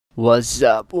What's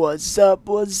up? What's up?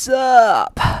 What's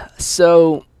up?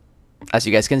 So, as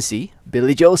you guys can see,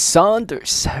 Billy Joe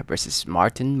Saunders versus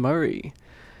Martin Murray.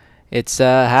 It's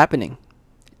happening.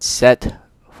 It's set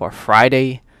for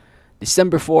Friday,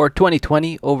 December 4,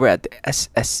 2020, over at the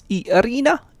SSE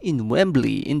Arena in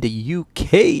Wembley, in the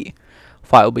UK.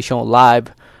 Fight will be shown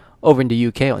live over in the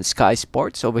UK on Sky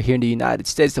Sports. Over here in the United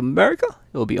States of America,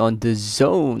 it will be on the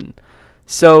Zone.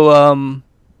 So,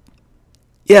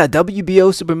 yeah,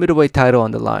 WBO super middleweight title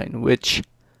on the line, which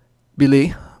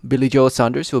Billy Joe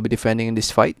Saunders will be defending in this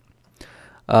fight.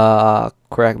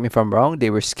 Correct me if I'm wrong. They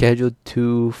were scheduled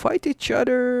to fight each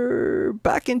other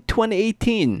back in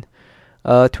 2018.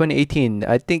 2018,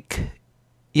 I think.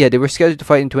 Yeah, they were scheduled to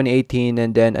fight in 2018,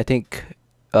 and then I think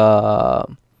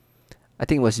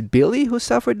it was Billy who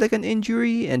suffered like an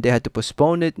injury, and they had to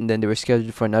postpone it, and then they were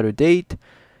scheduled for another date,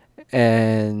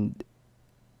 and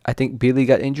I think Billy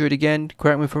got injured again.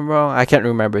 Correct me if I'm wrong. I can't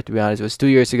remember, to be honest. It was 2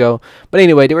 years ago. But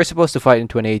anyway, they were supposed to fight in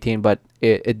 2018, but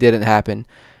it didn't happen.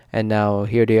 And now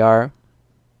here they are,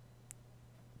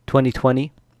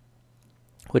 2020,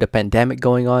 with a pandemic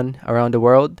going on around the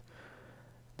world.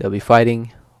 They'll be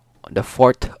fighting on the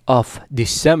 4th of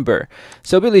December.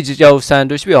 So Billy Joe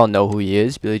Saunders, we all know who he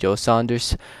is. Billy Joe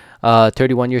Saunders,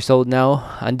 31 years old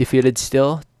now, undefeated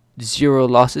still. 0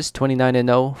 losses,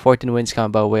 29-0, 14 wins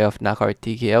come by way of knockout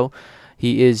TKO.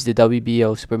 He is the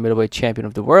WBO super middleweight champion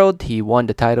of the world. He won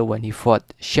the title when he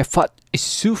fought Shefat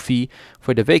Isufi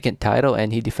for the vacant title,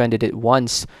 and he defended it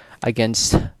once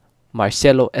against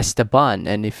Marcelo Esteban.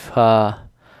 And if I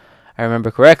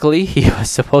remember correctly, he was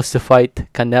supposed to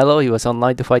fight Canelo. He was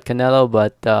online to fight Canelo,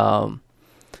 but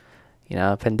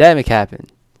pandemic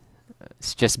happened.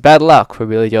 It's just bad luck for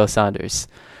Billy Joe Saunders.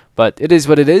 But it is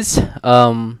what it is.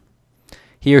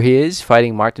 Here he is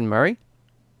fighting Martin Murray.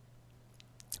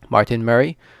 Martin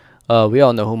Murray. We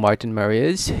all know who Martin Murray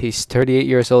is. He's 38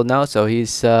 years old now, so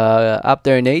he's up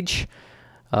there in age.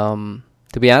 To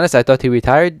be honest, I thought he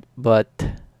retired, but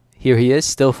here he is,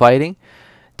 still fighting.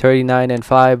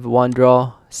 39-5, 1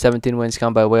 draw, 17 wins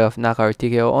come by way of knockout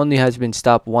TKO. Only has been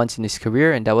stopped once in his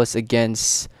career, and that was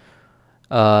against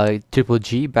Triple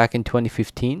G back in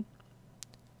 2015.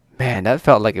 Man, that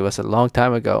felt like it was a long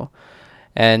time ago.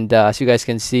 And as you guys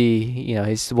can see,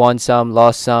 he's won some,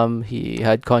 lost some. He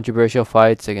had controversial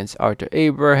fights against Arthur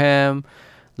Abraham,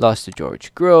 lost to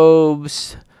George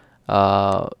Groves,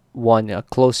 won a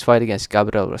close fight against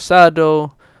Gabriel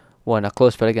Rosado, won a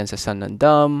close fight against Hassan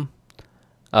Nandam.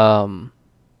 And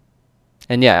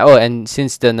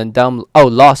since the Nandam,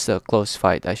 lost a close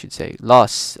fight, I should say.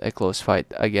 Lost a close fight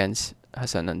against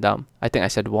Hassan Nandam. I think I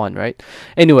said one, right?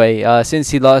 Anyway, since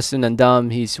he lost to Nandam,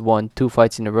 he's won 2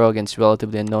 fights in a row against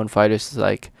relatively unknown fighters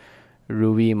like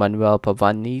Rui Manuel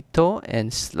Pavanito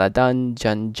and Sladan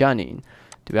Janjanin.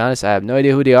 To be honest, I have no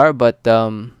idea who they are, but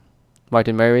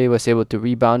Martin Murray was able to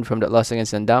rebound from that loss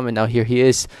against Nandam, and now here he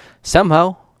is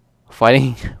somehow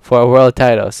fighting for a world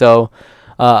title. So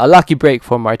a lucky break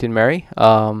for Martin Murray.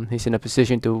 He's in a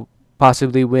position to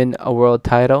possibly win a world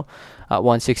title at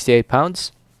 168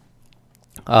 pounds.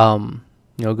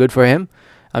 Good for him.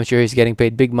 I'm sure he's getting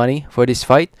paid big money for this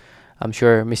fight. I'm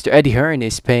sure Mr. Eddie Hearn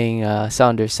is paying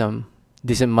Saunders some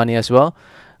decent money as well.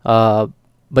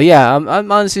 But yeah,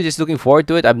 I'm honestly just looking forward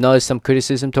to it. I've noticed some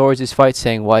criticism towards this fight,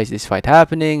 saying why is this fight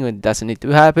happening? It doesn't need to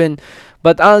happen.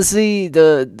 But honestly,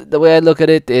 the way I look at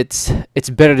it, it's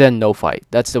better than no fight.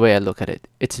 That's the way I look at it.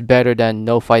 It's better than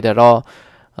no fight at all.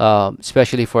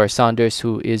 Especially for Saunders,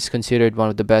 who is considered one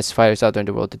of the best fighters out there in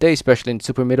the world today, especially in the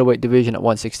super middleweight division at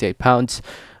 168 pounds.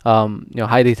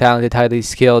 Highly talented, highly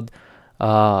skilled.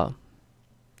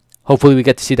 Hopefully we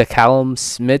get to see the Callum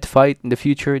Smith fight in the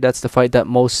future. That's the fight that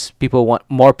more people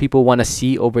want to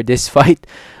see over this fight.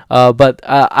 But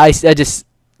I just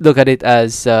look at it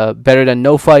as better than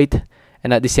no fight,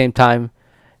 and at the same time,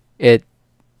 it's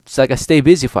like a stay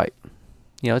busy fight.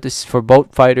 This is for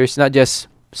both fighters, not just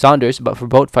Saunders, but for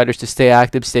both fighters to stay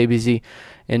active, stay busy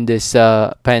in this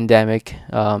pandemic.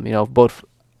 Both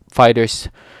fighters,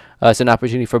 it's an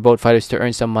opportunity for both fighters to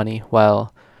earn some money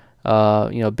while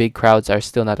big crowds are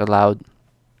still not allowed.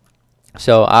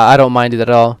 So I don't mind it at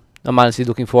all. I'm honestly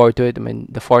looking forward to it. I mean,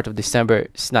 the 4th of December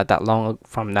is not that long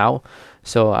from now,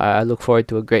 so I look forward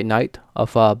to a great night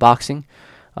of boxing.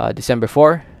 December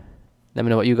 4. Let me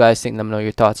know what you guys think. Let me know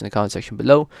your thoughts in the comment section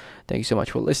below. Thank you so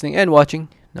much for listening and watching.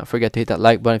 Don't forget to hit that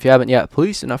like button if you haven't yet,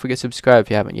 please. And don't forget to subscribe if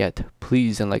you haven't yet,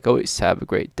 please. And like always, have a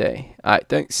great day. Alright,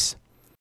 thanks.